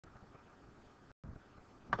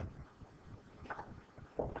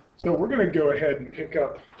So we're going to go ahead and pick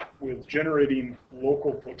up with generating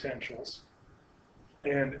local potentials.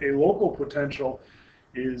 And a local potential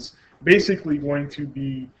is basically going to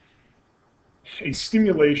be a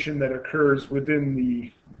stimulation that occurs within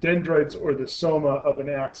the dendrites or the soma of an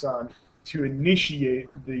axon to initiate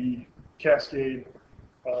the cascade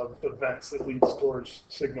of events that leads towards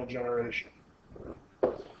signal generation.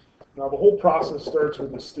 Now the whole process starts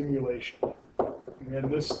with a stimulation.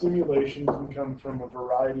 And this stimulation can come from a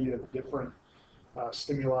variety of different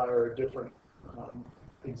stimuli or different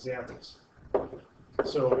examples.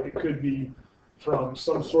 So it could be from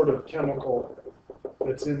some sort of chemical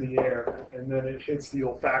that's in the air, and then it hits the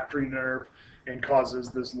olfactory nerve and causes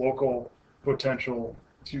this local potential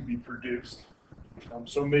to be produced.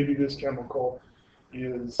 So maybe this chemical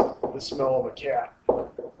is the smell of a cat.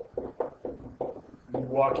 You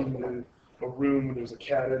walk into a room and there's a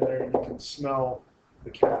cat in there and you can smell the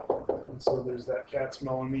cat. And so there's that cat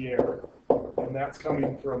smell in the air, and that's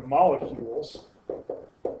coming from molecules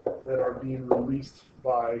that are being released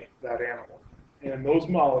by that animal. And those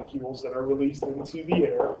molecules that are released into the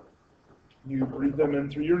air, you breathe them in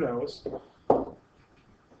through your nose,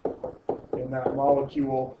 and that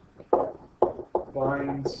molecule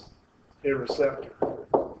binds a receptor.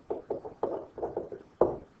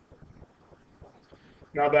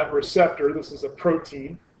 Now that receptor, this is a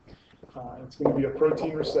protein. It's going to be a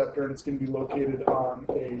protein receptor, and it's going to be located on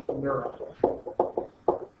a neuron.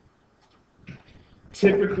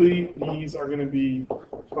 Typically, these are going to be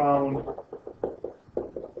found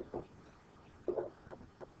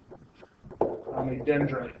on a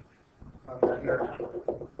dendrite, on that neuron.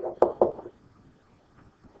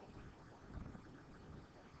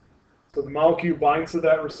 So the molecule binds to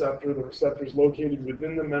that receptor. The receptor is located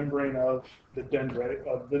within the membrane of the dendrite,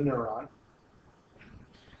 of the neuron.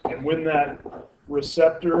 And when that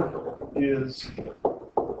receptor is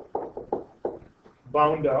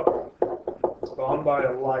bound up, it's bound by a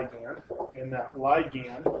ligand, and that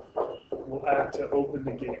ligand will act to open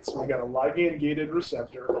the gate. So we've got a ligand-gated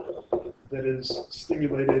receptor that is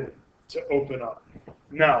stimulated to open up.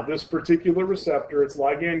 Now, this particular receptor, it's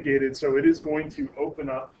ligand-gated, so it is going to open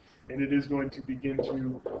up, and it is going to begin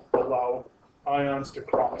to allow ions to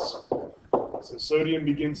cross. So sodium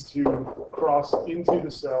begins to cross into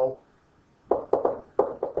the cell.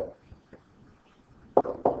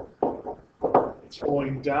 It's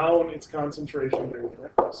flowing down its concentration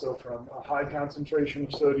gradient, so from a high concentration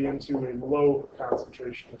of sodium to a low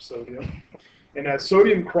concentration of sodium. And as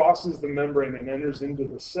sodium crosses the membrane and enters into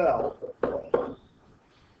the cell,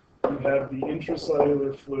 you have the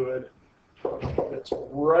intracellular fluid that's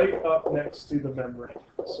right up next to the membrane,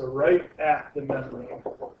 so right at the membrane.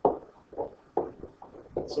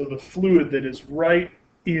 So the fluid that is right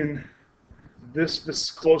in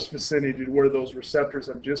this close vicinity to where those receptors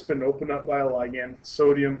have just been opened up by a ligand,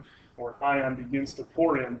 sodium or ion begins to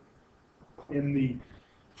pour in the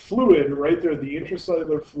fluid right there, the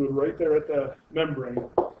intracellular fluid right there at the membrane,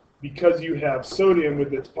 because you have sodium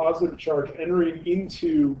with its positive charge entering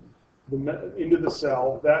into the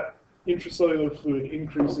cell, that intracellular fluid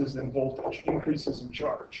increases in voltage, increases in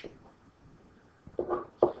charge.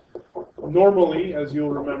 Normally, as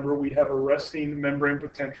you'll remember, we have a resting membrane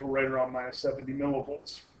potential right around minus 70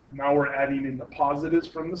 millivolts. Now we're adding in the positives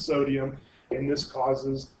from the sodium, and this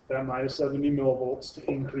causes that minus 70 millivolts to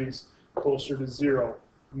increase closer to 0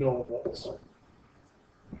 millivolts.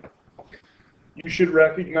 You should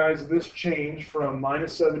recognize this change from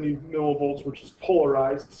minus 70 millivolts, which is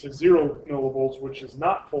polarized, to 0 millivolts, which is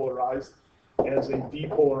not polarized, as a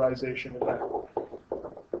depolarization event.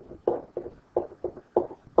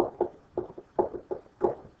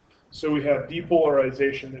 So we have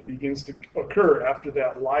depolarization that begins to occur after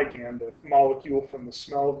that ligand, the molecule from the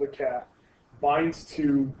smell of the cat, binds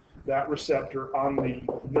to that receptor on the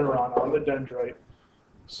neuron, on the dendrite.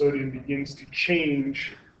 Sodium begins to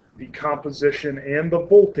change the composition and the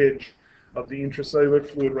voltage of the intracellular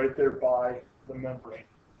fluid right there by the membrane.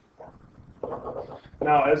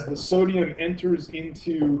 Now, as the sodium enters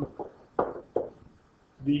into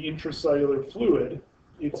the intracellular fluid,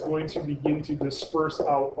 it's going to begin to disperse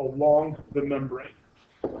out along the membrane.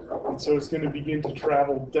 And so it's going to begin to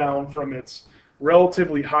travel down from its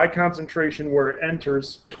relatively high concentration where it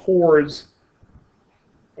enters towards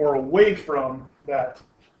or away from that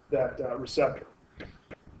receptor.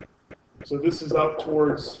 So this is out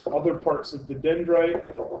towards other parts of the dendrite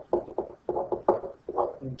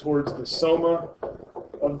and towards the soma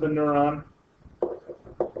of the neuron,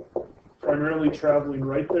 primarily traveling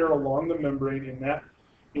right there along the membrane in that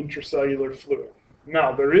intracellular fluid.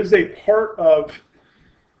 Now, there is a part of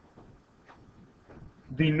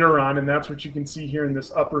the neuron, and that's what you can see here in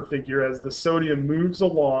this upper figure. As the sodium moves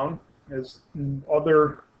along, as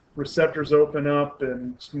other receptors open up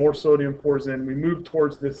and more sodium pours in, we move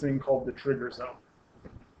towards this thing called the trigger zone.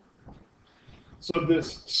 So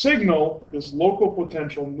this signal, this local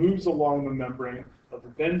potential, moves along the membrane of the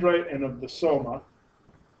dendrite and of the soma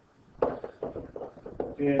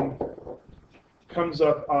and comes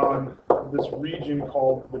up on this region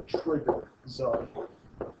called the trigger zone.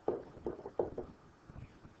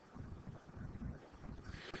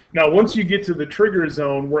 Now, once you get to the trigger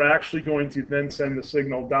zone, we're actually going to then send the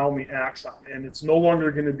signal down the axon, and it's no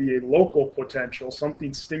longer going to be a local potential,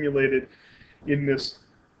 something stimulated in this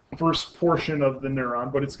first portion of the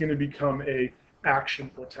neuron, but it's going to become a action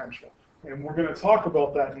potential. And we're going to talk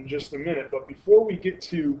about that in just a minute, but before we get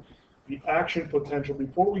to the action potential,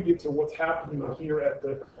 before we get to what's happening here at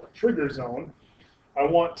the trigger zone, I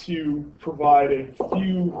want to provide a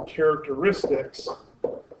few characteristics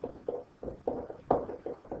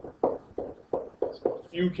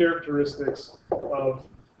of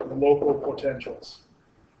local potentials.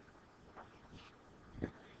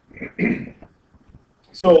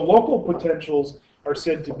 So local potentials are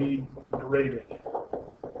said to be graded.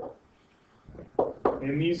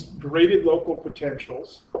 And these graded local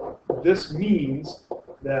potentials, this means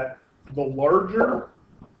that the larger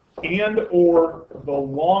and or the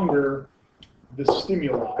longer the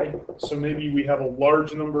stimuli, so maybe we have a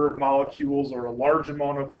large number of molecules or a large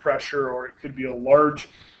amount of pressure, or it could be a large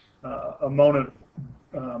amount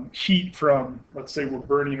of heat from, let's say we're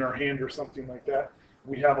burning our hand or something like that.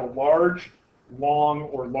 We have a large, long,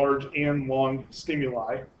 or large and long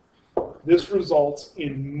stimuli. This results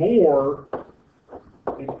in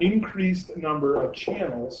an increased number of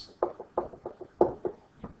channels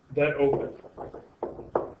that open.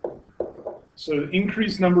 So the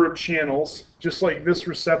increased number of channels, just like this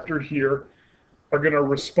receptor here, are going to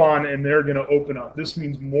respond and they're going to open up. This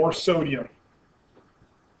means more sodium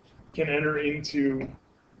can enter into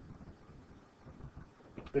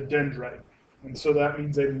the dendrite. And so that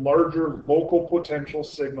means a larger local potential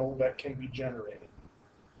signal that can be generated.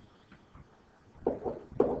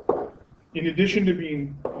 In addition to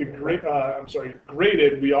being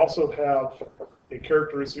graded, we also have a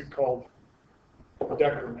characteristic called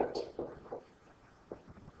decrement.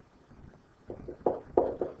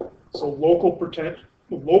 So local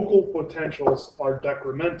potentials are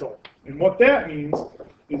decremental. And what that means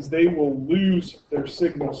is they will lose their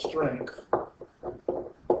signal strength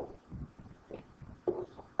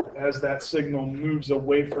as that signal moves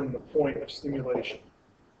away from the point of stimulation.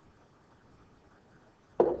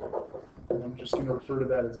 And I'm just going to refer to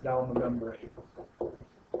that as down the membrane.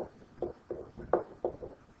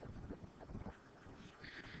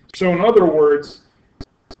 So in other words,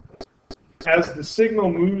 as the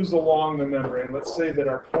signal moves along the membrane, let's say that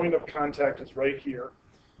our point of contact is right here,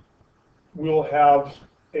 we'll have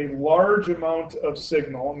a large amount of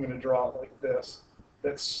signal, I'm going to draw it like this,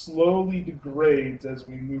 that slowly degrades as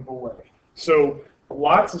we move away. So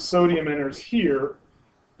lots of sodium enters here,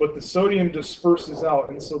 but the sodium disperses out,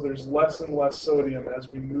 and so there's less and less sodium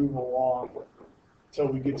as we move along until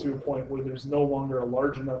we get to a point where there's no longer a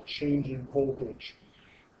large enough change in voltage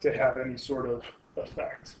to have any sort of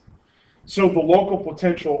effect. So the local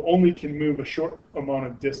potential only can move a short amount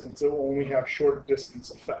of distance. It will only have short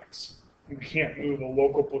distance effects. You can't move a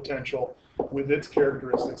local potential with its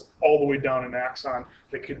characteristics all the way down an axon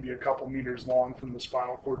that could be a couple meters long from the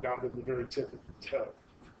spinal cord down to the very tip of the toe.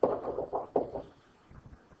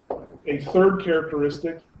 A third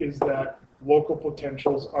characteristic is that local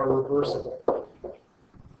potentials are reversible.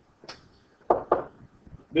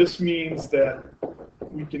 This means that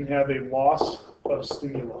we can have a loss of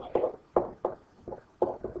stimuli.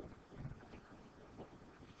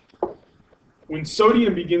 When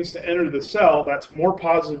sodium begins to enter the cell, that's more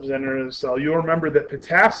positives enter the cell. You'll remember that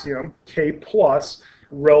potassium, K+,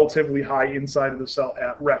 relatively high inside of the cell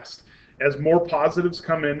at rest. As more positives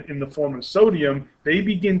come in the form of sodium, they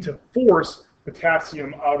begin to force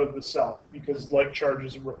potassium out of the cell because like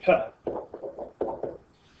charges repel.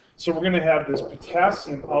 So we're going to have this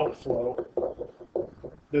potassium outflow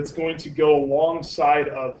that's going to go alongside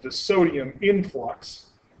of the sodium influx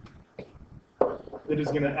that is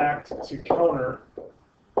going to act to counter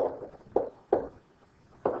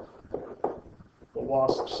the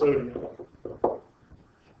loss of sodium.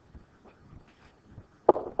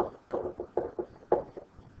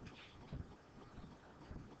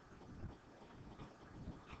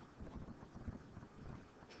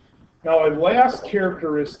 Now, a last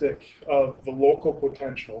characteristic of the local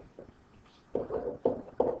potential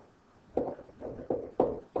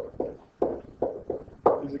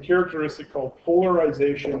is a characteristic called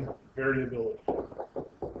polarization variability.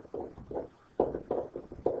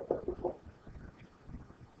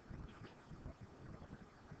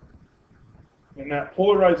 And that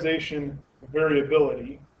polarization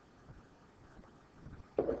variability,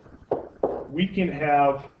 we can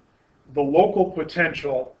have the local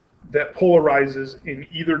potential that polarizes in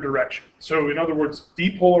either direction. So in other words,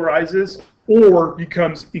 depolarizes or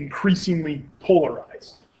becomes increasingly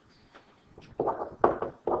polarized.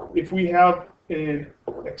 If we have an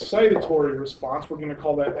excitatory response, we're going to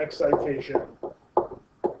call that excitation.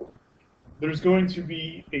 There's going to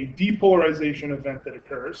be a depolarization event that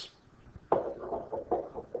occurs.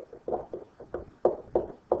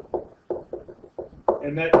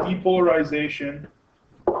 And that depolarization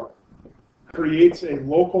creates a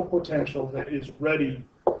local potential that is ready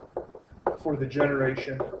for the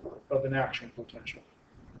generation of an action potential.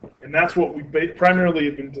 And that's what we primarily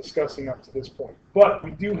have been discussing up to this point. But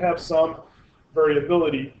we do have some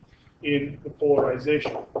variability in the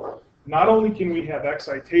polarization. Not only can we have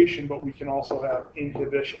excitation, but we can also have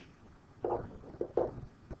inhibition.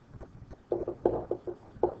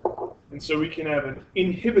 And so we can have an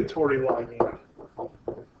inhibitory ligand.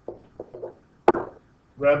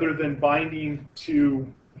 Rather than binding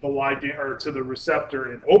to the ligand or to the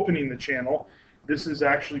receptor and opening the channel, this is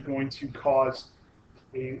actually going to cause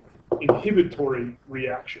an inhibitory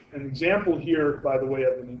reaction. An example here, by the way,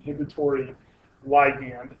 of an inhibitory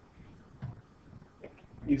ligand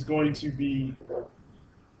is going to be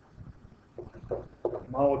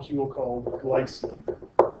a molecule called glycine.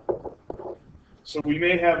 So we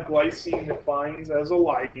may have glycine that binds as a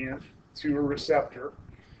ligand to a receptor,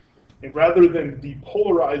 and rather than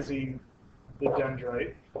depolarizing the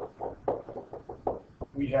dendrite,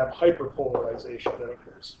 we have hyperpolarization that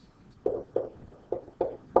occurs.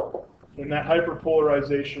 In that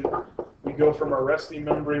hyperpolarization, we go from our resting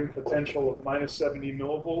membrane potential of minus 70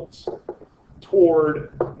 millivolts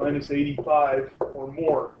toward minus 85 or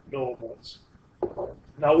more millivolts.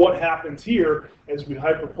 Now what happens here as we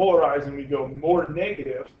hyperpolarize and we go more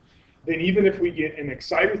negative, then even if we get an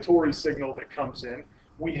excitatory signal that comes in,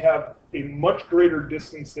 we have a much greater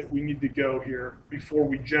distance that we need to go here before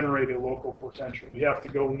we generate a local potential. We have to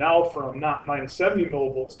go now from not minus 70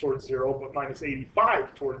 millivolts towards zero, but minus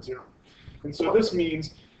 85 towards zero. And so this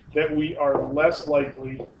means that we are less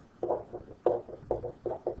likely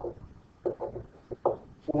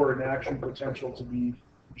for an action potential to be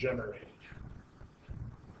generated.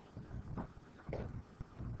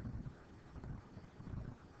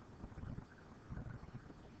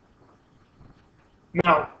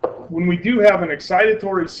 Now, when we do have an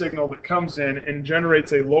excitatory signal that comes in and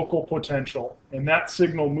generates a local potential, and that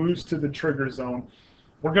signal moves to the trigger zone,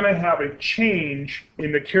 we're going to have a change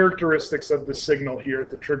in the characteristics of the signal here at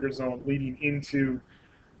the trigger zone leading into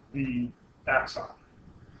the axon.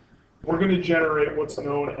 We're going to generate what's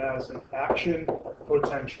known as an action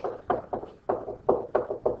potential.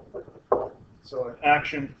 So an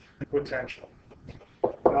action potential.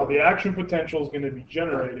 Now the action potential is going to be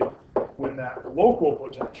generated when that local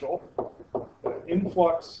potential, that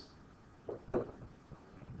influx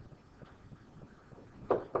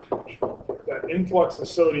of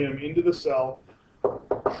sodium into the cell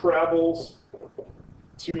travels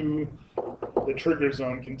to the trigger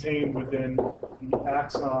zone contained within the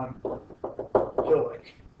axon hillock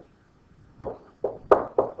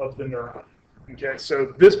of the neuron. Okay,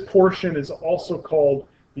 so this portion is also called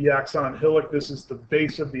the axon hillock. This is the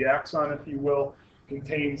base of the axon, if you will,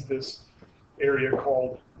 contains this area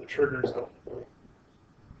called the trigger zone.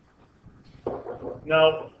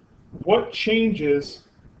 Now, what changes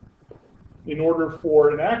in order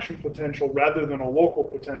for an action potential rather than a local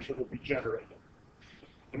potential to be generated?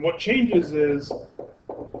 And what changes is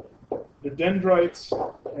the dendrites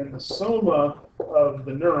and the soma of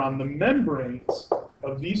the neuron, the membranes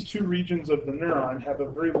of these two regions of the neuron have a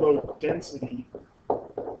very low density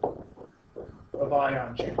of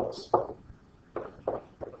ion channels.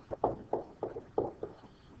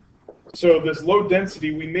 So this low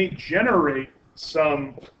density, we may generate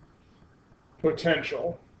some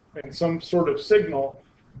potential and some sort of signal,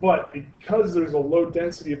 but because there's a low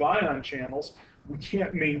density of ion channels, we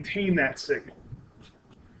can't maintain that signal.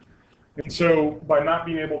 And so by not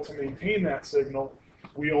being able to maintain that signal,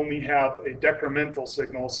 we only have a decremental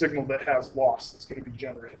signal, a signal that has loss that's going to be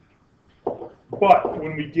generated. But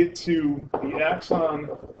when we get to the axon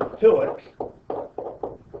hillock,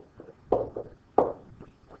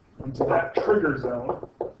 into that trigger zone,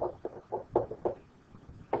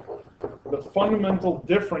 the fundamental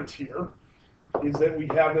difference here is that we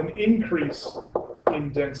have an increase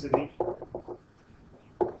in density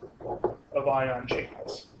of ion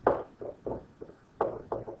channels.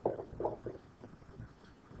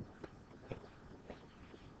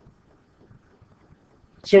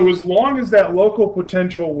 So as long as that local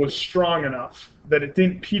potential was strong enough that it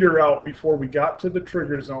didn't peter out before we got to the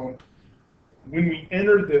trigger zone, when we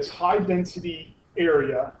entered this high density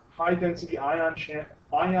area, high density ion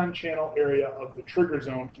channel area of the trigger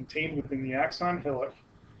zone contained within the axon hillock,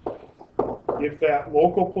 if that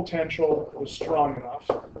local potential was strong enough,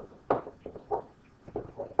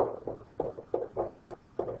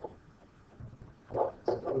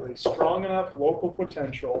 with a strong enough local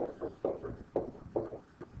potential,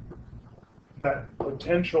 that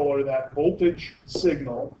potential or that voltage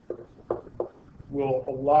signal will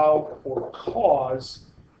allow or cause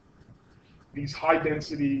these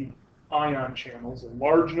high-density ion channels, a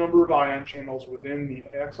large number of ion channels within the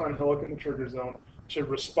axon hillock and the trigger zone, to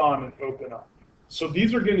respond and open up. So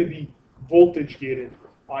these are going to be voltage-gated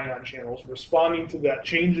ion channels responding to that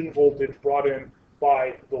change in voltage brought in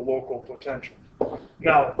by the local potential.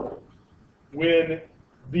 Now, when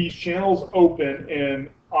these channels open and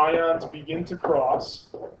ions begin to cross,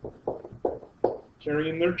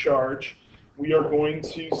 carrying their charge, we are going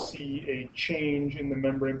to see a change in the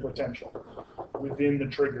membrane potential within the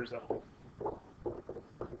trigger zone.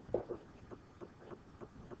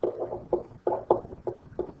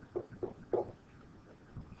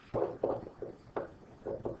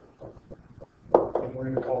 And we're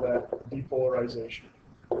going to call that depolarization.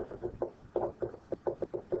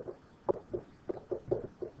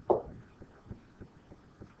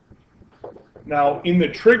 Now, in the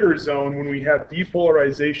trigger zone, when we have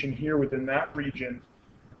depolarization here within that region,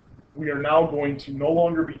 we are now going to no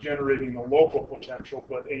longer be generating a local potential,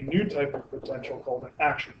 but a new type of potential called an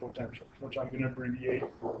action potential, which I'm going to abbreviate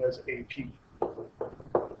as AP.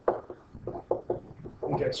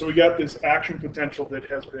 Okay, so we got this action potential that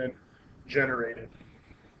has been generated.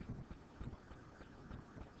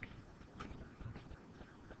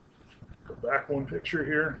 Go back one picture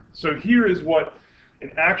here. So here is what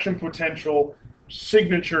an action potential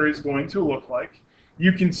signature is going to look like.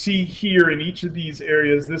 You can see here in each of these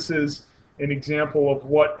areas, this is an example of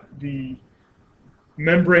what the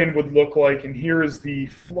membrane would look like, and here is the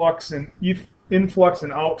flux and influx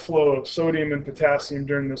and outflow of sodium and potassium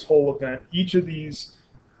during this whole event. Each of these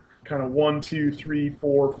kind of 1, 2, 3,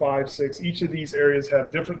 4, 5, 6, each of these areas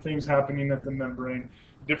have different things happening at the membrane,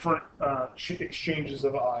 different exchanges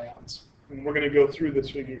of ions. And we're going to go through this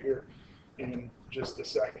figure here in just a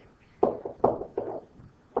second.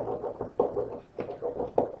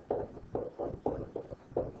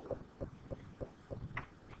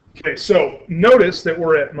 Okay, so notice that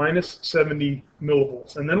we're at minus 70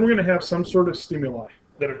 millivolts, and then we're going to have some sort of stimuli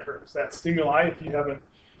that occurs. That stimuli, if you haven't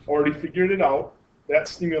already figured it out, that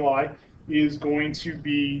stimuli is going to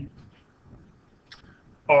be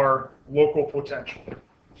our local potential.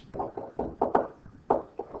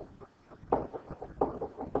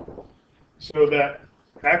 So that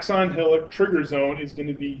axon hillock trigger zone is going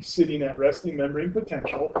to be sitting at resting membrane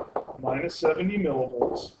potential, minus 70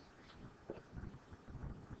 millivolts.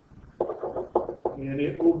 And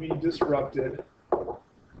it will be disrupted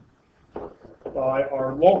by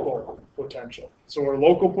our local potential. So our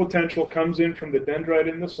local potential comes in from the dendrite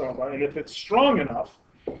in the soma, and if it's strong enough,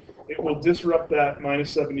 it will disrupt that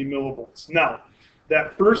minus 70 millivolts. Now,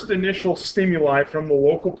 that first initial stimuli from the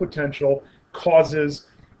local potential causes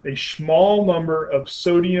a small number of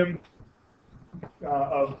sodium,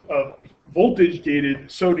 of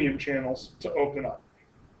voltage-gated sodium channels to open up.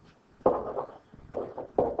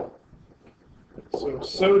 So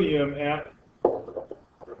sodium at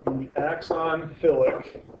the axon hillock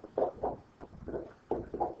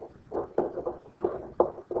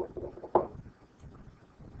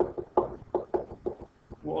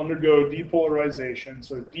will undergo depolarization.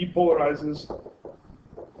 So it depolarizes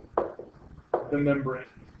the membrane.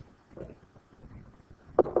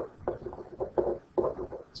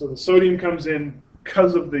 So the sodium comes in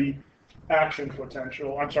because of the action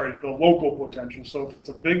potential, I'm sorry, the local potential. So if it's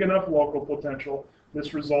a big enough local potential,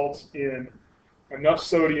 this results in enough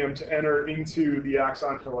sodium to enter into the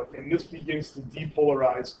axon hillock, and this begins to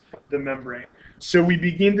depolarize the membrane. So we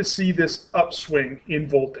begin to see this upswing in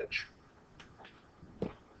voltage.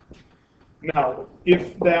 Now,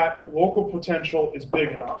 if that local potential is big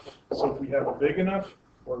enough, so if we have a big enough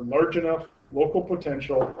or large enough local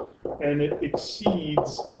potential, and it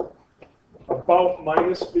exceeds about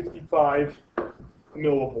minus 55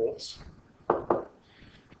 millivolts,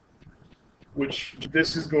 which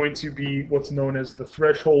this is going to be what's known as the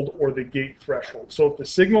threshold or the gate threshold. So if the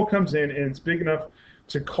signal comes in and it's big enough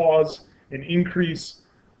to cause an increase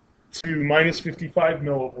to minus 55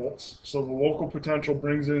 millivolts, so the local potential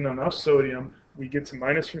brings in enough sodium, we get to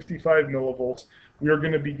minus 55 millivolts, we are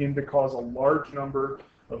going to begin to cause a large number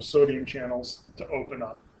of sodium channels to open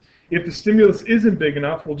up. If the stimulus isn't big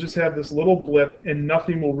enough, we'll just have this little blip and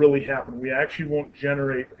nothing will really happen. We actually won't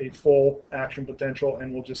generate a full action potential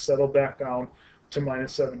and we'll just settle back down to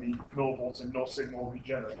minus 70 millivolts and no signal will be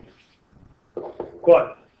generated.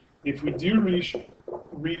 But if we do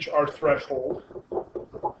reach our threshold,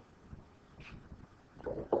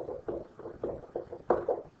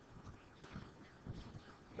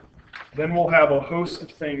 then we'll have a host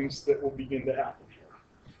of things that will begin to happen here.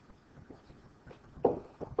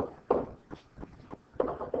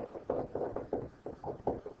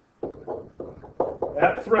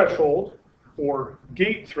 At threshold, or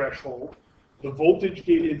gate threshold, the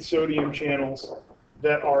voltage-gated sodium channels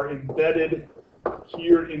that are embedded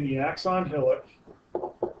here in the axon hillock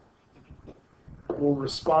will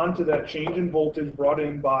respond to that change in voltage brought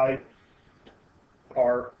in by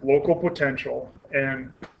our local potential,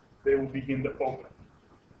 and they will begin to open.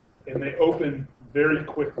 And they open very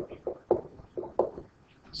quickly.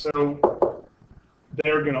 So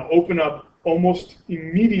they're going to open up almost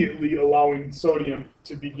immediately, allowing sodium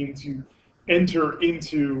to begin to enter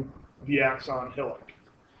into the axon hillock.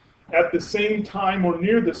 At the same time, or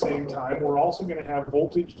near the same time, we're also going to have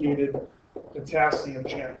voltage-gated potassium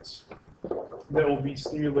channels that will be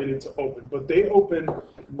stimulated to open. But they open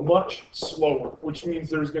much slower, which means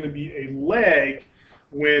there's going to be a lag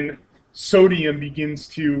when potassium begins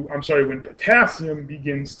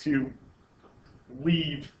to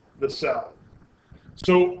leave the cell.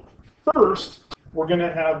 So first, we're going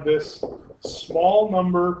to have this small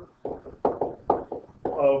number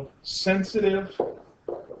of sensitive,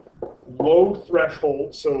 low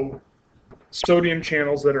threshold, so sodium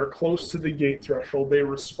channels that are close to the gate threshold. They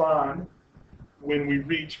respond when we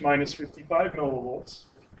reach minus 55 millivolts.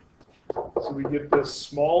 So we get this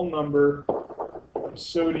small number of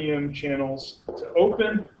sodium channels to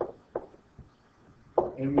open,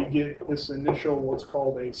 and we get this initial, what's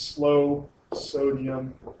called a slow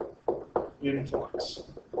sodium influx.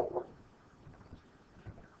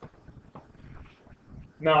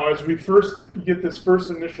 Now, as we first get this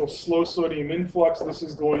first initial slow sodium influx, this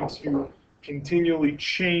is going to continually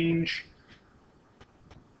change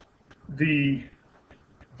the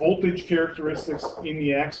voltage characteristics in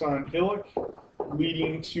the axon hillock,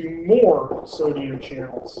 leading to more sodium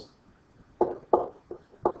channels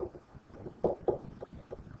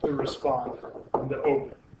to respond and to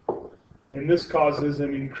open. And this causes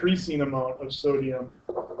an increasing amount of sodium,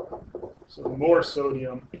 so more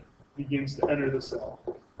sodium begins to enter the cell,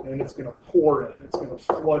 and it's going to pour in, it's going to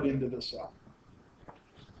flood into the cell.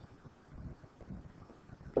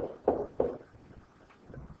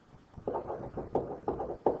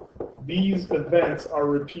 These events are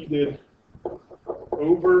repeated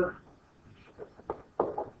over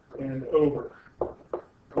and over,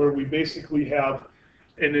 where we basically have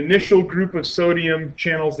an initial group of sodium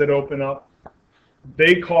channels that open up.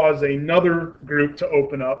 They cause another group to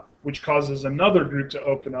open up, which causes another group to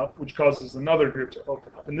open up, which causes another group to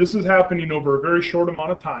open up. And this is happening over a very short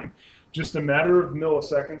amount of time, just a matter of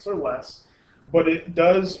milliseconds or less, but it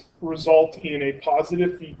does result in a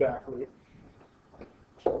positive feedback loop.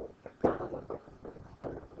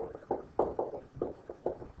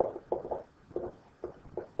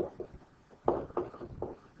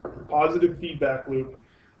 Positive feedback loop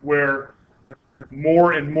where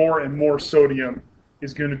more and more and more sodium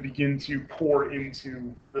is going to begin to pour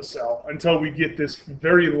into the cell until we get this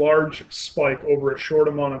very large spike over a short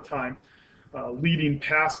amount of time, leading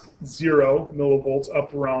past 0 millivolts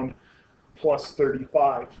up around plus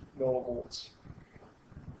 35 millivolts.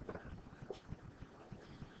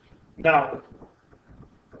 Now,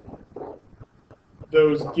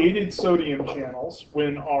 those gated sodium channels,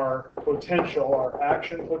 when our potential, our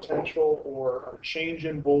action potential, or our change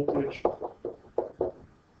in voltage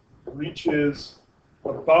reaches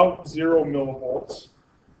about 0 millivolts,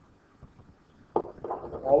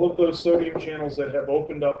 all of those sodium channels that have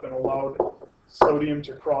opened up and allowed sodium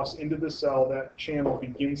to cross into the cell, that channel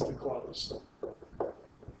begins to close.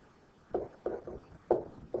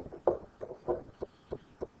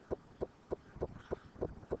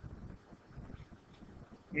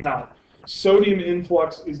 Now, sodium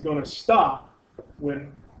influx is going to stop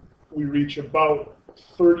when we reach about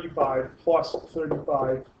 35 plus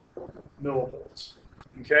 35 millivolts.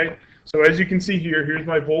 Okay, so as you can see here, here's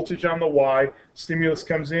my voltage on the Y. Stimulus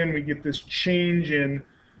comes in, we get this change in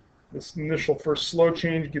this initial first slow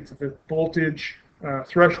change, gets to the voltage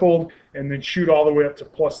threshold, and then shoot all the way up to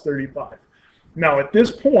plus 35. Now, at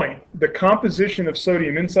this point, the composition of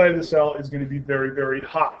sodium inside the cell is going to be very, very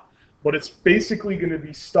high. But it's basically going to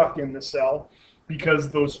be stuck in the cell because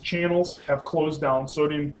those channels have closed down.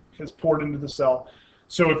 Sodium has poured into the cell.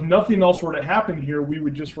 So if nothing else were to happen here, we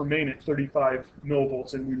would just remain at 35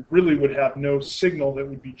 millivolts, and we really would have no signal that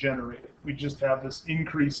would be generated. We just have this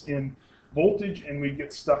increase in voltage, and we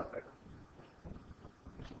get stuck there.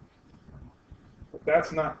 But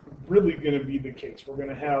that's not really going to be the case. We're going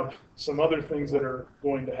to have some other things that are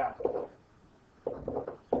going to happen.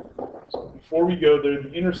 So before we go there, the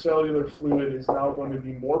intercellular fluid is now going to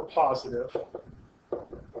be more positive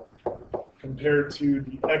compared to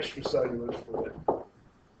the extracellular fluid.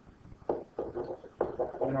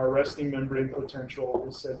 And our resting membrane potential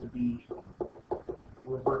is said to be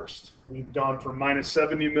reversed. We've gone from minus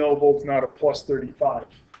 70 millivolts now to plus 35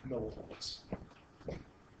 millivolts.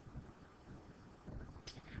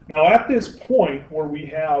 Now at this point where we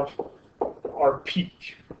have our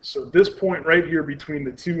peak, so this point right here between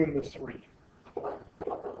the 2 and the 3,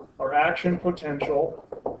 our action potential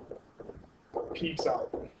peaks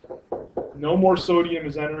out. No more sodium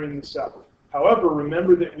is entering the cell. However,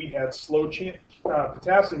 remember that we had slow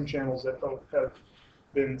potassium channels that have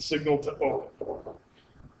been signaled to open.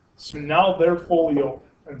 So now they're fully open.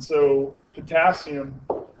 And so potassium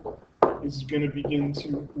is going to begin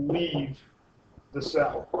to leave the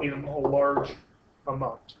cell in a large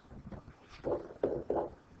amount.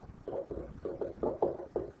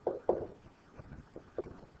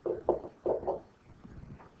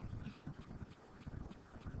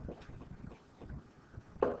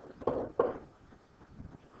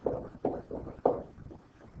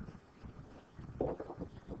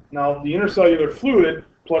 Now, the intercellular fluid,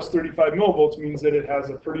 plus 35 millivolts, means that it has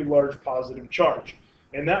a pretty large positive charge.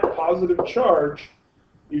 And that positive charge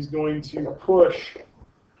is going to push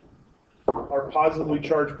our positively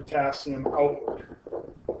charged potassium outward.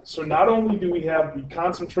 So not only do we have the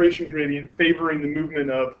concentration gradient favoring the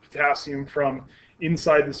movement of potassium from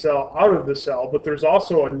inside the cell out of the cell, but there's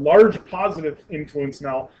also a large positive influence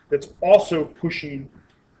now that's also pushing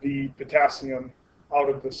the potassium out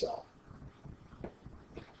of the cell.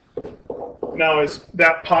 Now, as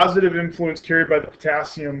that positive influence carried by the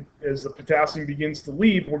potassium, as the potassium begins to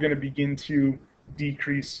leave, we're going to begin to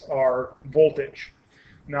decrease our voltage.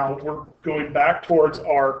 Now, we're going back towards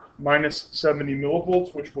our minus 70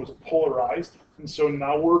 millivolts, which was polarized, and so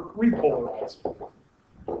now we're repolarizing.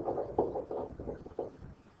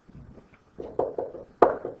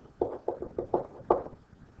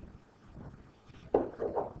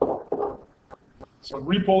 So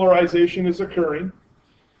repolarization is occurring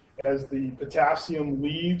as the potassium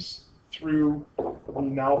leaves through the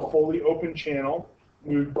now fully open channel,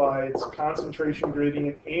 moved by its concentration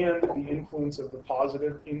gradient and the influence of the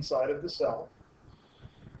positive inside of the cell.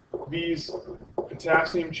 These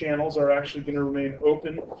potassium channels are actually going to remain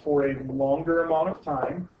open for a longer amount of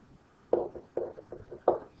time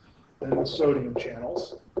than the sodium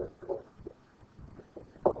channels.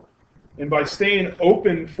 And by staying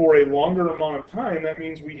open for a longer amount of time, that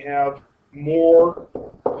means we have more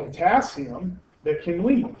potassium that can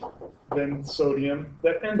leave than sodium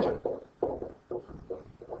that enter.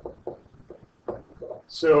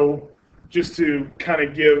 So just to kind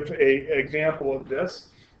of give an example of this,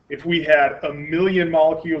 if we had 1 million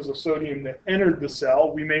molecules of sodium that entered the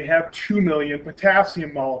cell, we may have 2 million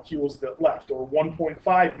potassium molecules that left, or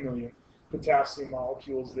 1.5 million potassium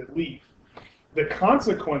molecules that leave. The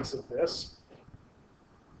consequence of this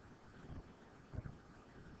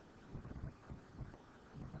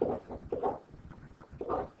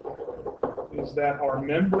is that our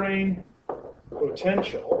membrane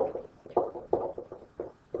potential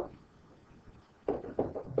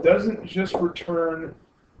doesn't just return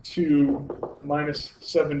to minus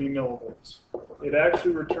 70 millivolts. It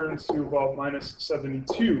actually returns to about minus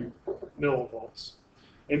 72 millivolts.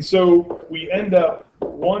 And so we end up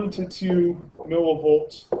 1 to 2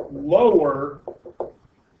 millivolts lower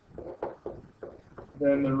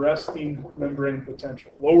than the resting membrane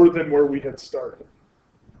potential, lower than where we had started.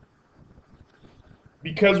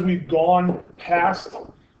 Because we've gone past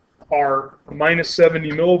our minus 70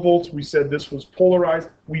 millivolts, we said this was polarized,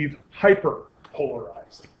 we've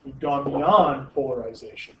hyperpolarized. We've gone beyond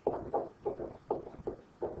polarization.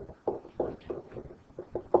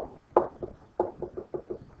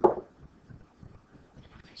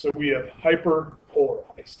 So we have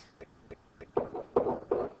hyperpolarized.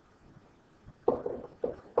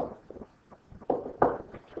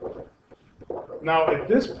 Now at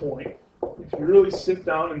this point, if you really sit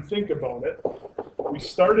down and think about it, we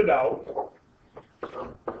started out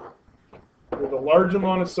with a large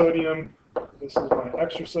amount of sodium. This is my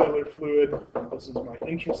extracellular fluid. This is my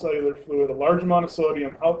intracellular fluid. A large amount of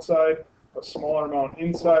sodium outside, a smaller amount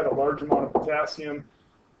inside, a large amount of potassium.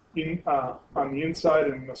 on the inside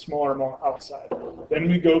and a smaller amount outside. Then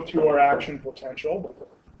we go through our action potential.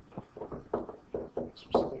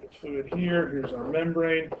 Specific fluid here. Here's our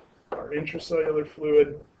membrane, our intracellular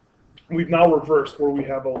fluid. We've now reversed where we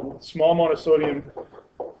have a small amount of sodium,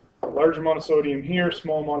 a large amount of sodium here,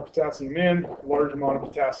 small amount of potassium in, large amount of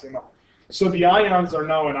potassium out. So the ions are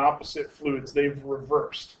now in opposite fluids. They've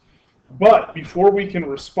reversed. But before we can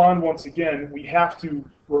respond once again, we have to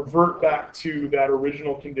revert back to that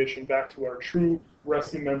original condition, back to our true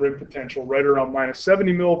resting membrane potential, right around minus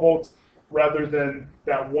 70 millivolts, rather than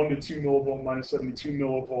that 1 to 2 millivolt, minus 72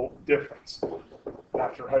 millivolt difference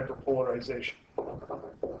after hyperpolarization.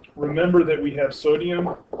 Remember that we have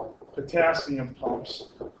sodium, potassium pumps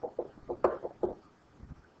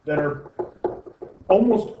that are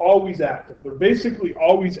almost always active. They're basically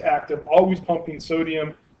always active, always pumping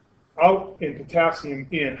sodium out and potassium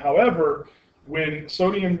in. However, when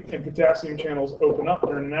sodium and potassium channels open up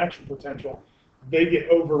during an action potential, they get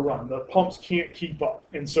overrun. The pumps can't keep up.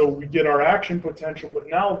 And so we get our action potential, but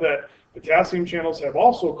now that potassium channels have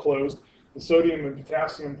also closed, the sodium and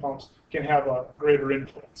potassium pumps can have a greater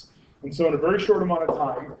influence. And so in a very short amount of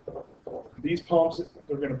time, these pumps,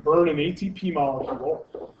 they're going to burn an ATP molecule.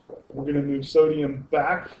 We're going to move sodium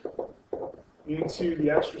back into the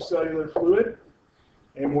extracellular fluid,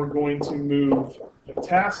 and we're going to move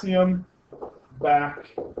potassium back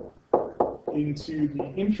into the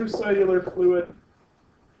intracellular fluid,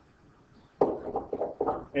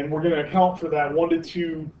 and we're going to account for that 1 to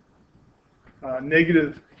 2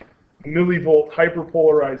 negative millivolt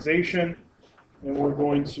hyperpolarization, and we're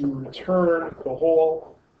going to return the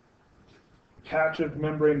whole patch of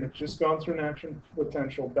membrane that's just gone through an action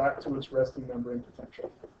potential back to its resting membrane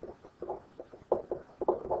potential.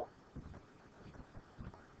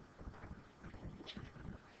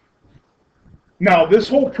 Now, this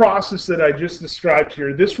whole process that I just described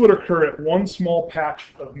here, this would occur at one small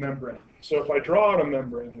patch of membrane. So if I draw out a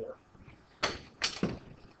membrane here,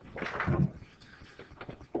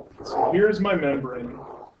 so here's my membrane.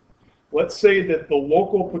 Let's say that the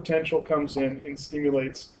local potential comes in and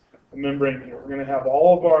stimulates the membrane here. We're going to have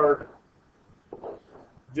all of our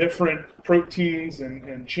different proteins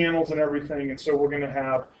and channels and everything, and so we're going to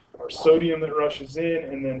have our sodium that rushes in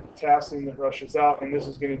and then potassium that rushes out, and this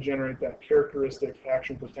is going to generate that characteristic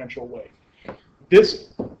action potential wave.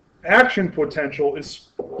 This action potential is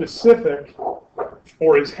specific,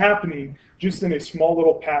 or is happening just in a small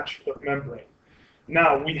little patch of membrane.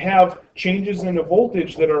 Now, we have changes in the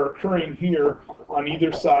voltage that are occurring here on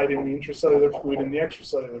either side in the intracellular fluid and the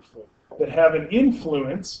extracellular fluid that have an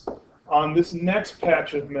influence on this next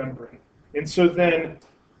patch of membrane. And so then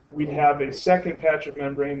we'd have a second patch of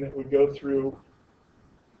membrane that would go through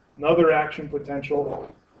another action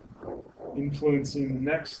potential influencing the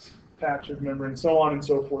next patch of membrane, so on and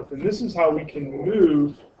so forth. And this is how we can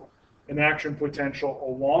move an action potential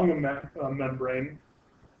along a membrane,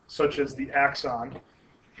 such as the axon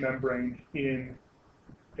membrane in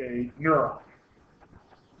a neuron.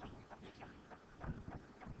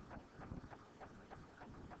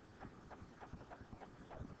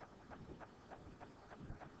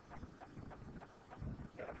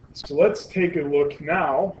 So let's take a look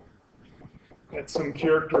now at some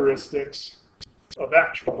characteristics of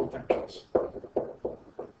action potentials.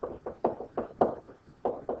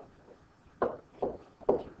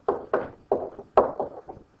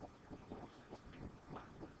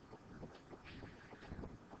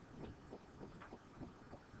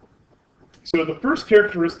 So the first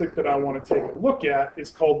characteristic that I want to take a look at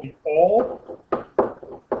is called the all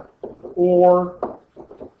or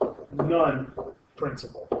none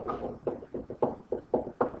principle.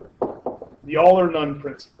 The all or none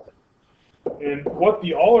principle. And what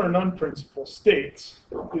the all or none principle states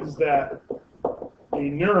is that a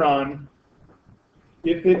neuron,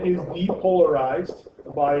 if it is depolarized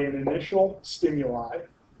by an initial stimuli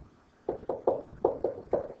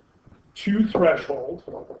to threshold,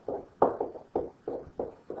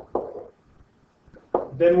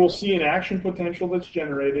 then we'll see an action potential that's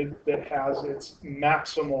generated that has its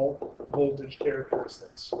maximal voltage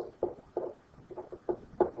characteristics.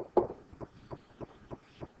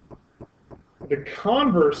 The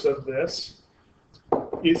converse of this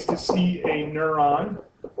is to see a neuron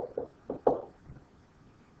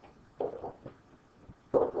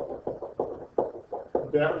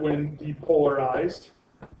that, when depolarized,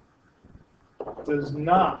 does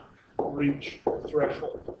not reach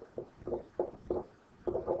threshold,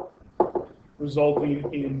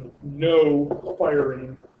 resulting in no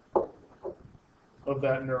firing of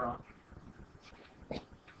that neuron.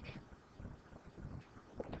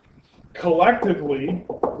 Collectively,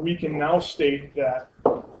 we can now state that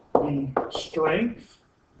the strength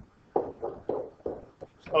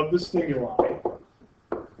of the stimuli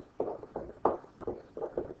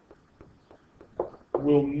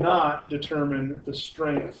will not determine the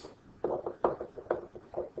strength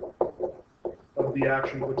of the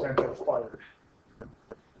action potential fired.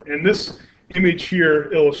 And this image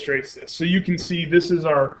here illustrates this. So you can see this is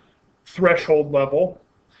our threshold level.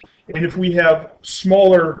 And if we have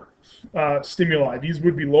smaller stimuli, these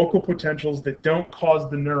would be local potentials that don't cause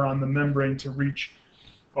the neuron, the membrane, to reach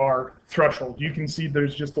our threshold. You can see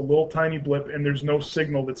there's just a little tiny blip and there's no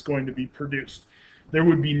signal that's going to be produced. There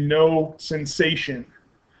would be no sensation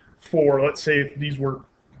for, let's say, if these were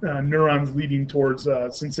neurons leading towards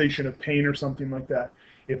a sensation of pain or something like that.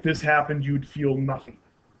 If this happened, you would feel nothing.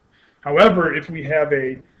 However, if we have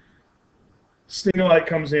a stimuli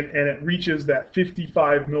comes in and it reaches that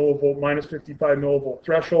 55 millivolt, minus 55 millivolt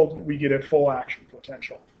threshold, we get a full action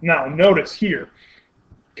potential. Now, notice here,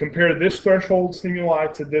 compare this threshold stimuli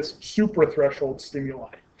to this suprathreshold stimuli.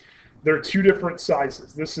 They're two different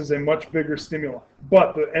sizes. This is a much bigger stimuli,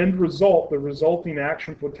 but the end result, the resulting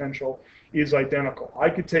action potential, is identical. I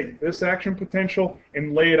could take this action potential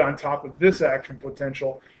and lay it on top of this action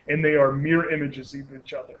potential, and they are mirror images of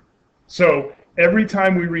each other. So every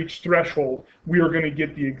time we reach threshold, we are going to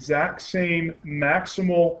get the exact same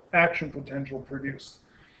maximal action potential produced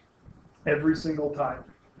every single time,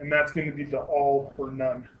 and that's going to be the all or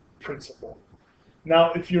none principle.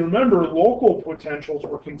 Now, if you remember, local potentials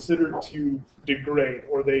were considered to degrade,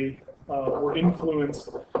 or they were influenced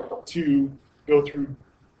to go through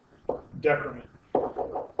decrement.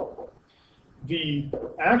 The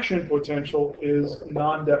action potential is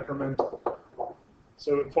non-decremental,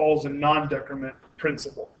 so it follows a non-decrement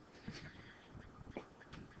principle.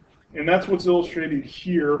 And that's what's illustrated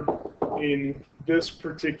here in this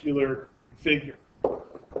particular figure.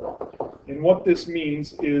 And what this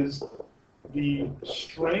means is the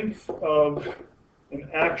strength of an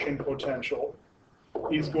action potential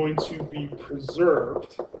is going to be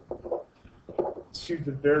preserved to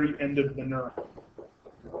the very end of the neuron.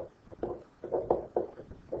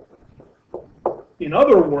 In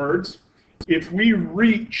other words, if we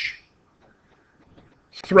reach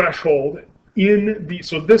threshold in the,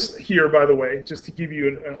 so this here, by the way, just to give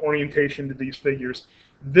you an orientation to these figures,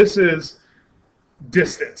 this is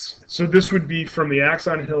distance. So this would be from the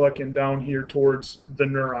axon hillock and down here towards the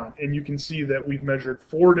neuron. And you can see that we've measured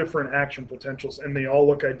 4 different action potentials and they all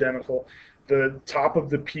look identical. The top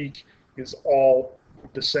of the peak is all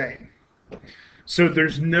the same. So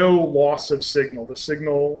there's no loss of signal. The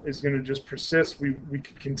signal is going to just persist. We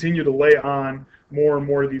could continue to lay on more and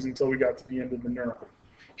more of these until we got to the end of the neuron.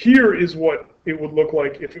 Here is what it would look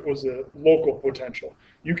like if it was a local potential.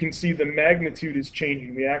 You can see the magnitude is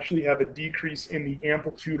changing. We actually have a decrease in the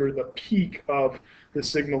amplitude or the peak of the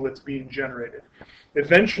signal that's being generated.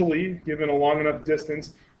 Eventually, given a long enough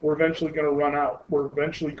distance, we're eventually going to run out. We're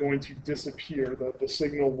eventually going to disappear. The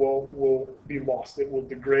signal will be lost. It will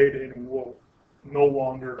degrade and will no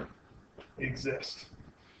longer exist.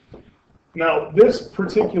 Now, this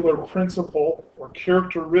particular principle or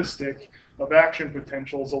characteristic of action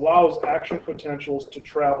potentials allows action potentials to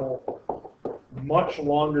travel much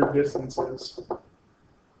longer distances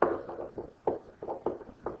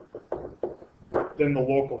than the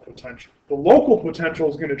local potential. The local potential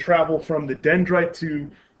is going to travel from the dendrite to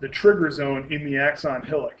the trigger zone in the axon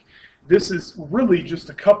hillock. This is really just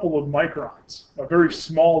a couple of microns, a very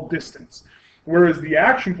small distance. Whereas the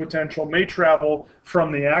action potential may travel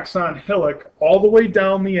from the axon hillock all the way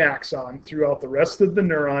down the axon throughout the rest of the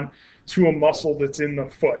neuron to a muscle that's in the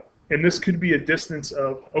foot. And this could be a distance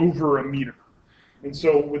of over a meter. And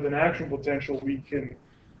so with an action potential, we can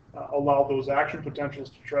allow those action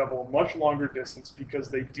potentials to travel a much longer distance because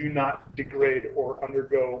they do not degrade or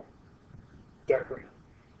undergo decrement.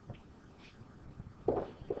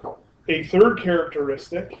 A third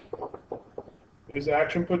characteristic is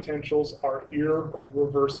action potentials are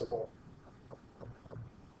irreversible.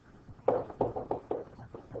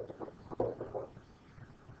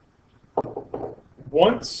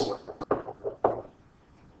 Once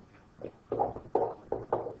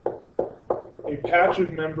a patch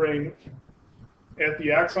of membrane at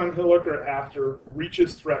the axon hillock or after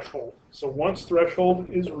reaches threshold, so once threshold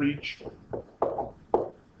is reached,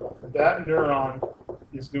 that neuron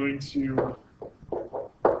is going to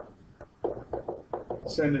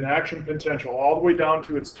send an action potential all the way down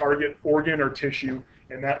to its target organ or tissue,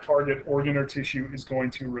 and that target organ or tissue is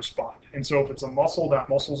going to respond. And so if it's a muscle, that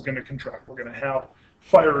muscle is going to contract. We're going to have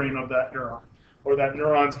firing of that neuron, or that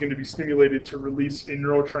neuron is going to be stimulated to release a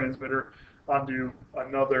neurotransmitter onto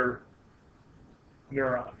another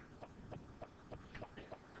neuron.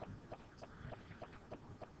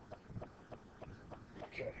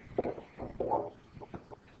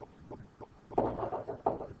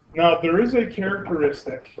 Now, there is a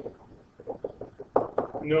characteristic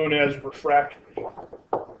known as refractory,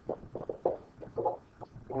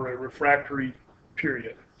 or a refractory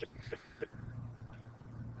period.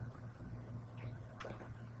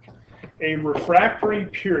 A refractory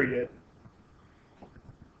period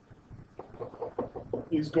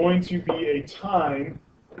is going to be a time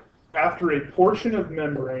after a portion of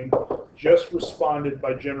membrane just responded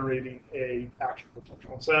by generating a action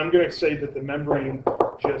potential. So I'm going to say that the membrane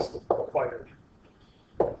just fired.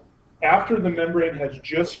 After the membrane has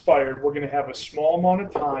just fired, we're going to have a small amount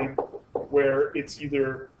of time where it's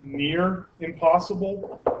either near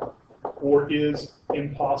impossible or is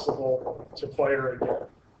impossible to fire again.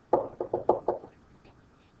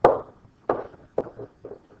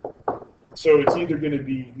 So it's either going to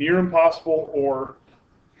be near impossible or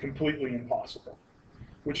completely impossible,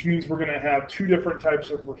 which means we're going to have two different types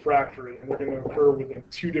of refractory, and they're going to occur within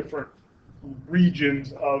two different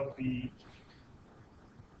regions of the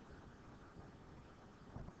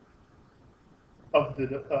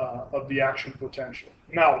action potential.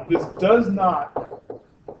 Now, this does not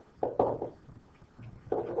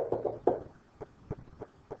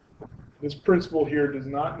this principle here does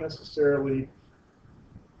not necessarily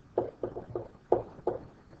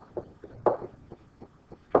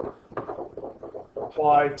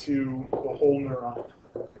apply to the whole neuron.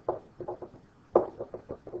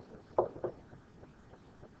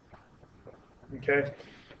 Okay,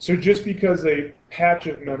 so just because a patch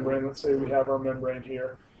of membrane, let's say we have our membrane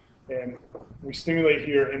here, and we stimulate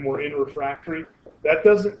here and we're in refractory,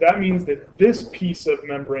 that means that this piece of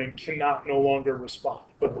membrane cannot no longer respond.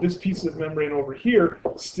 But this piece of membrane over here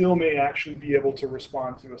still may actually be able to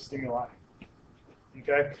respond to a stimuli.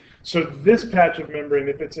 Okay, so this patch of membrane,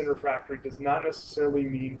 if it's in refractory, does not necessarily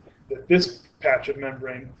mean that this patch of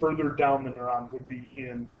membrane further down the neuron would be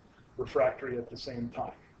in refractory at the same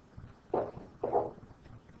time.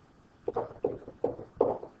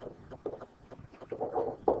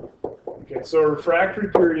 Okay, so a refractory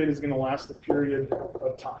period is going to last a period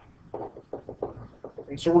of time.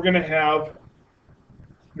 And so we're going to have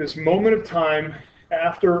this moment of time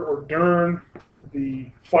after or during the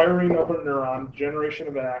firing of a neuron, generation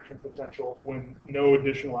of an action potential, when no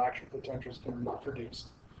additional action potentials can be produced.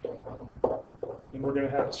 And we're going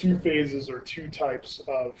to have two phases or two types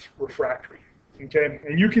of refractory. Okay,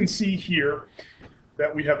 and you can see here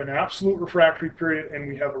that we have an absolute refractory period and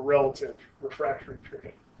we have a relative refractory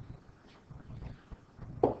period.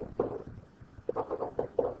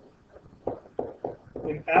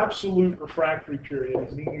 An absolute refractory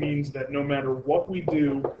period means that no matter what we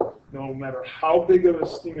do, no matter how big of a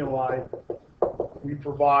stimuli we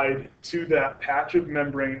provide to that patch of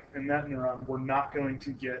membrane in that neuron, we're not going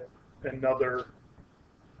to get another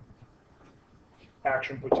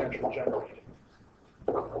action potential generated.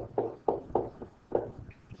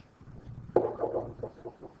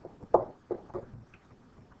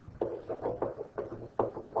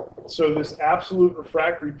 So this absolute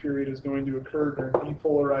refractory period is going to occur during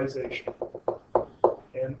depolarization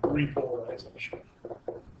and repolarization.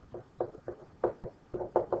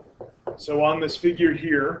 So on this figure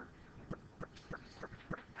here,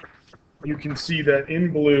 you can see that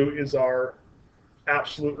in blue is our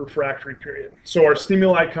absolute refractory period. So our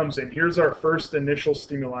stimuli comes in. Here's our first initial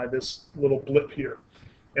stimuli, this little blip here.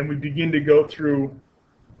 And we begin to go through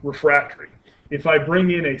refractory. If I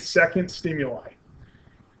bring in a second stimuli,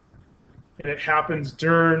 and it happens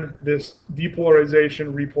during this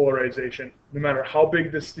depolarization, repolarization, no matter how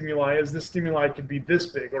big this stimuli is, this stimuli could be this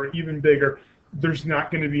big or even bigger, there's not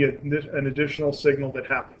going to be an additional signal that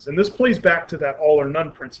happens. And this plays back to that all or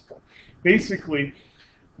none principle. Basically,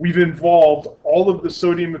 we've involved all of the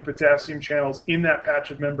sodium and potassium channels in that patch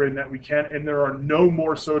of membrane that we can, and there are no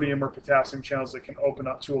more sodium or potassium channels that can open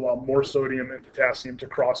up to allow more sodium and potassium to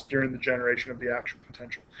cross during the generation of the action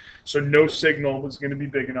potential. So no signal is going to be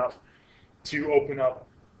big enough to open up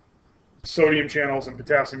sodium channels and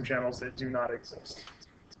potassium channels that do not exist.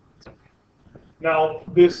 Now,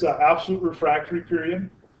 this absolute refractory period,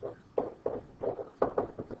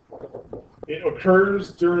 it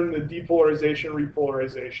occurs during the depolarization,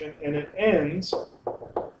 repolarization, and it ends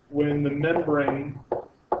when the membrane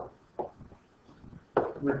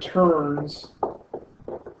returns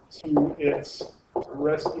to its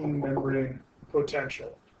resting membrane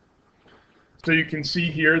potential. So you can see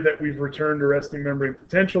here that we've returned to resting membrane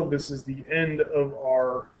potential. This is the end of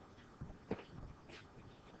our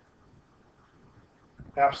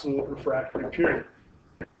absolute refractory period.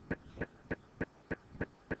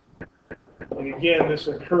 And again, this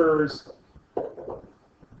occurs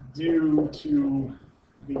due to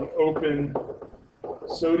the open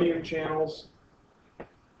sodium channels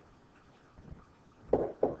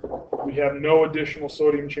we have no additional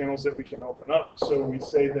sodium channels that we can open up. So we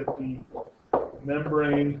say that the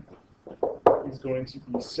membrane is going to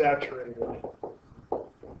be saturated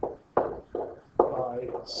by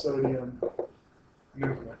sodium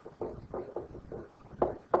movement.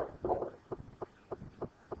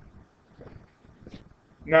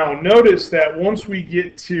 Now notice that once we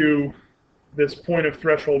get to this point of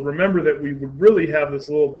threshold, remember that we would really have this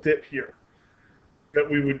little dip here that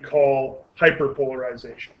we would call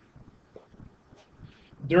hyperpolarization.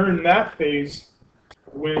 During that phase,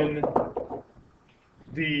 when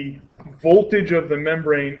the voltage of the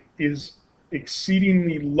membrane is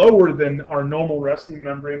exceedingly lower than our normal resting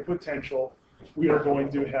membrane potential, we are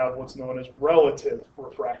going to have what's known as relative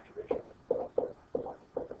refractory.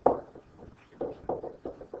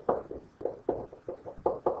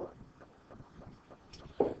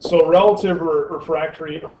 So relative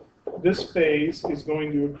refractory, this phase is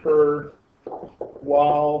going to occur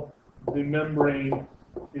while the membrane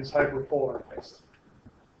is hyperpolarized.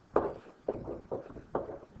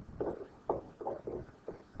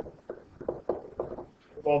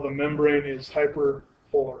 While the membrane is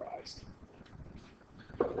hyperpolarized.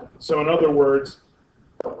 So in other words,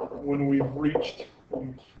 when we've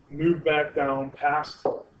moved back down past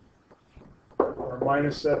our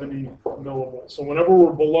minus 70 millivolts. So whenever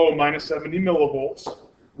we're below minus 70 millivolts,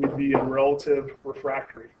 we'd be in relative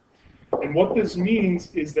refractory. And what this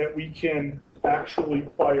means is that we can actually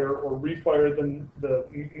fire or refire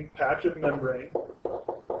the patch of membrane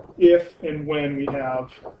if and when we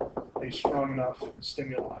have a strong enough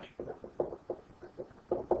stimuli.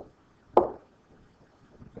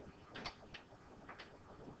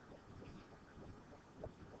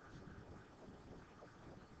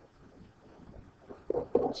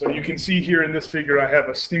 So you can see here in this figure, I have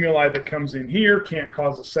a stimuli that comes in here, can't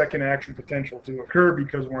cause a second action potential to occur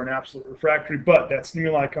because we're in absolute refractory, but that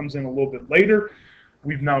stimuli comes in a little bit later.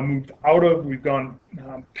 We've now moved we've gone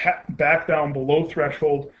back down below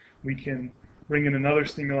threshold. We can bring in another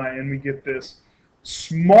stimuli and we get this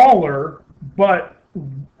smaller, but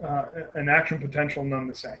an action potential none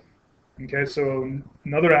the same. Okay, so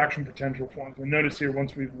another action potential forms. And notice here,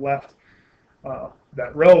 once we've left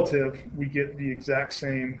that relative, we get the exact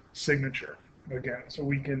same signature again. So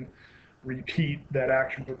we can repeat that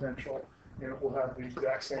action potential and it will have the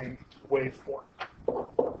exact same waveform.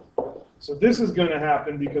 So this is going to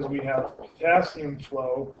happen because we have potassium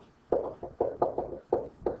flow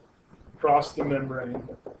across the membrane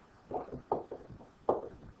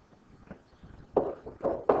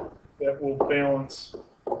that will balance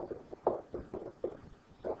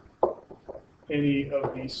any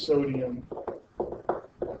of the sodium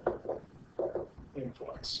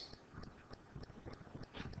influx.